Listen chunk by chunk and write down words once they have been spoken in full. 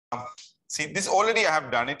See, this already I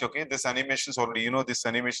have done it. Okay, this animations already, this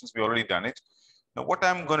animations we already done it. Now, what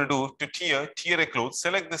I'm going to do to tier a cloth,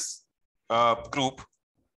 select this group.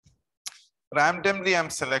 Randomly, I'm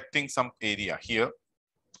selecting some area here.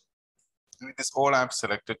 This all I'm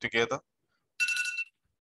selected together.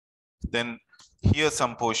 Then here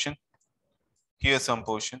some portion, here some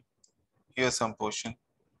portion, here some portion.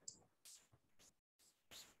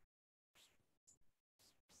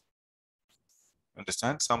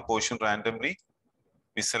 Understand? Some portion randomly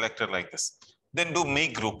we selected like this. Then do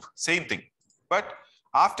make group, same thing. But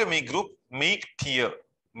after make group, make tier.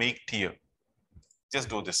 Just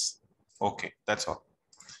do this. Okay, that's all.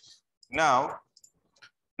 Now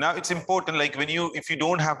it's important, like if you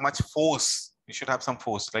don't have much force, you should have some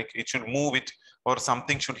force, like it should move it, or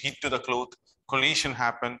something should hit to the cloth, collision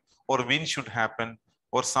happen, or wind should happen,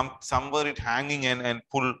 or somewhere it hanging and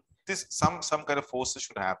pull. This some kind of forces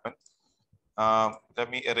should happen. Let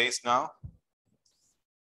me erase now.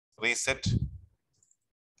 Reset.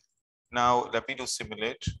 Now let me do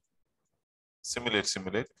simulate.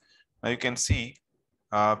 Now you can see,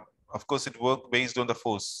 of course, it works based on the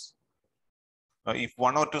force. If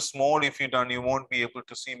one or two small, if you done, you won't be able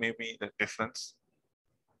to see maybe the difference.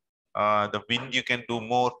 The wind, you can do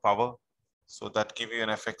more power, so that give you an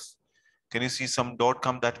effect. Can you see some dot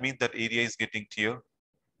come? That means that area is getting tier.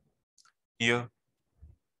 Here,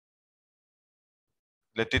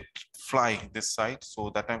 let it fly this side, so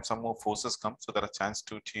that time some more forces come, so there are chance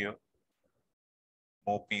to tier.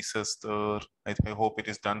 More pieces there. I hope it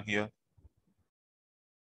is done here.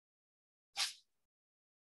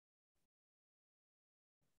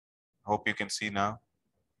 Hope you can see now.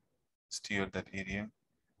 Steer that area.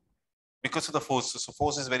 Because of the force. So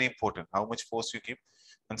force is very important. How much force you give.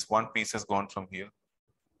 Once one piece has gone from here.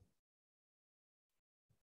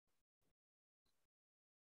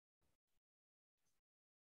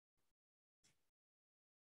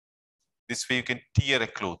 This way you can tear a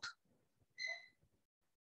cloth.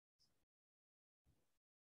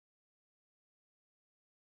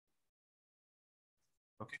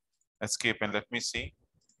 Okay. Escape and let me see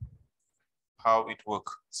how it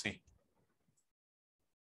works. See.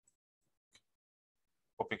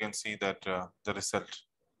 Hope you can see that the result.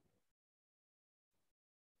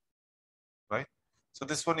 Right. So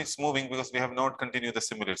this one is moving because we have not continued the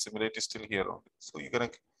simulate. Simulate is still here only. So you're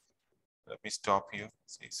gonna, let me stop here.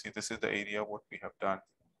 See, this is the area what we have done.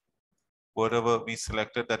 Whatever we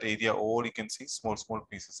selected that area, all you can see small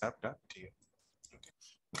pieces have done here. Okay.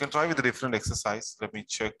 You can try with a different exercise. Let me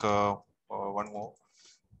check one more.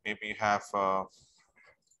 Maybe you have a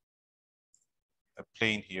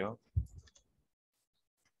plane here.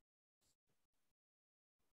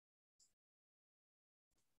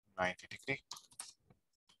 -90°.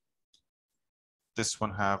 This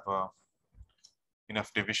one have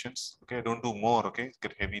enough divisions. Okay, don't do more. Okay, it's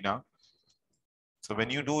get heavy now. So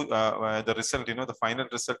when you do the result, the final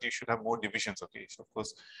result, you should have more divisions. Okay, so of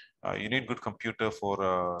course, you need good computer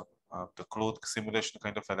for the cloth simulation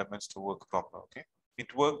kind of elements to work proper. Okay,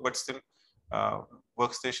 it works, but still,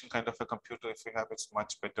 workstation kind of a computer, if you have, it's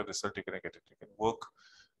much better result you're gonna get it. You can work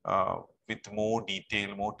with more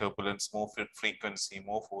detail, more turbulence, more frequency,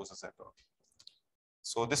 more forces and all.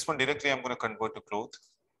 So this one directly I'm going to convert to cloth.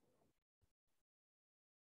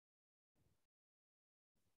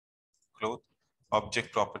 Cloth,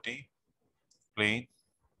 object property, plain,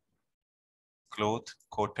 cloth,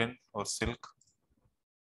 cotton or silk.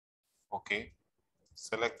 Okay,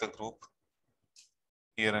 select the group.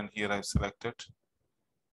 Here and here I selected.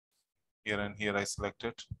 Here and here I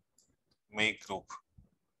selected. Make group.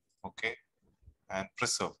 Okay, and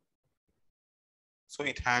preserve. So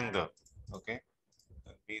it hang there. Okay,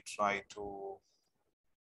 and we try to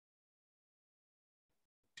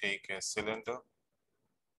take a cylinder.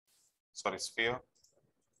 Sorry, sphere.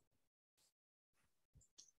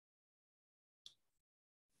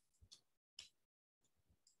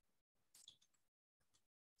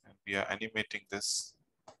 And we are animating this.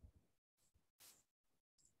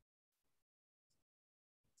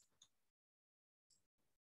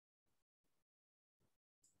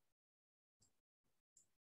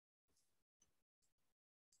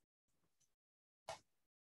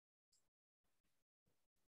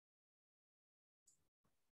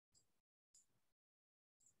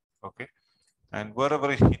 Okay, and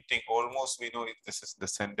wherever it's hitting, almost we know this is the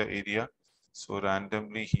center area. So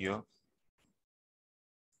randomly here.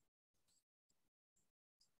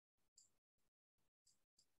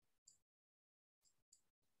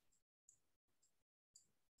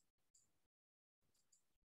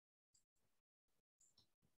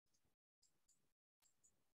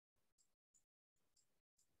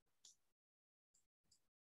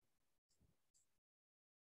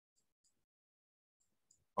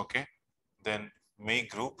 Okay, then make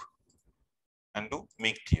group and do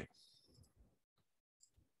make tier.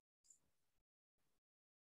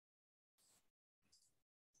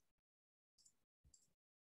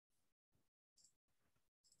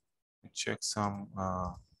 Check some.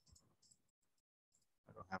 I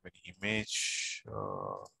don't have any image.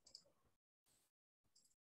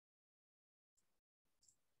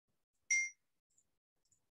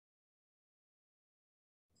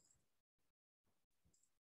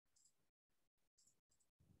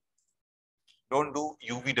 Don't do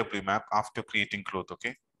UVW map after creating cloth.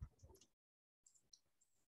 Okay.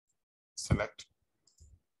 Select.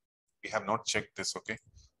 We have not checked this. Okay.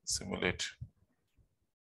 Simulate.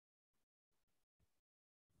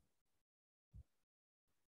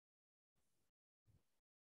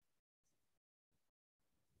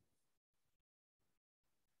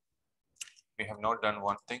 We have not done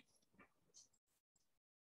one thing.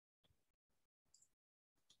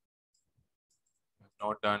 We have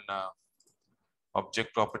not done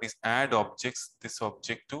object properties. Add objects. This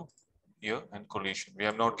object to here and collision. We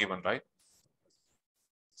have not given, right?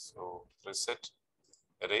 So reset,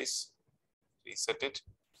 erase, reset it,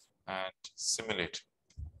 and simulate.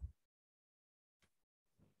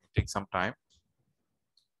 Take some time.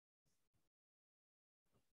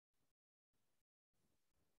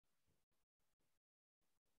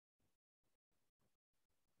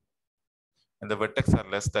 And the vertex are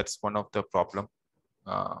less. That's one of the problem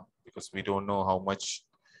because we don't know how much,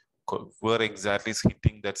 where exactly is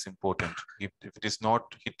hitting. That's important. If it is not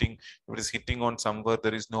hitting, if it is hitting on somewhere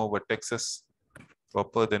there is no vertexes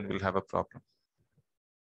proper, then we'll have a problem.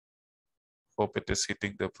 Hope it is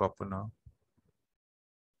hitting the proper now.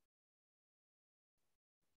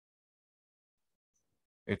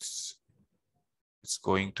 It's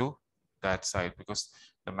going to that side because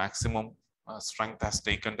the maximum strength has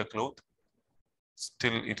taken the cloth.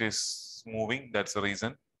 Still it is moving. That's the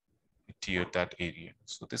reason it tiered that area.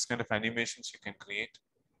 So this kind of animations you can create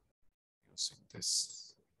using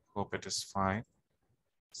this. Hope it is fine.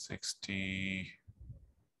 60.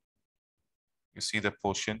 You see the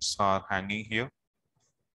portions are hanging here.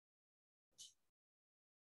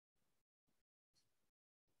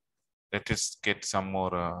 Let us get some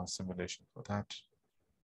more simulation for that.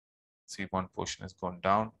 See, one portion has gone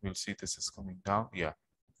down. We'll see this is coming down. Yeah.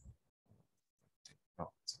 No,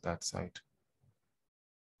 it's that side.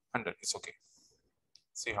 100 is okay.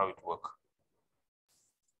 See how it works.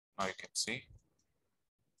 Now you can see.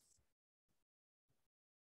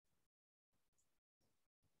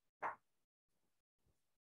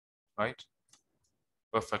 Right?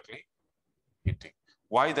 Perfectly hitting.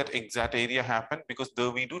 Why that exact area happened? Because there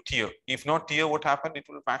we do tier. If not tier, what happened? It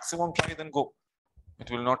will maximum try, then go. It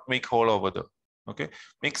will not make hole over there. Okay.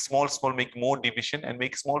 Make small, make more division and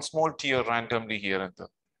make small tier randomly here and there.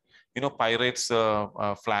 You know, pirates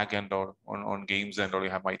flag and all on games and all,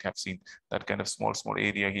 you might have seen that kind of small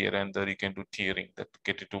area here and there. You can do tiering that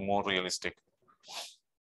get it to more realistic.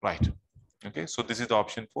 Right. Okay. So this is the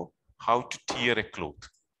option for how to tier a cloth.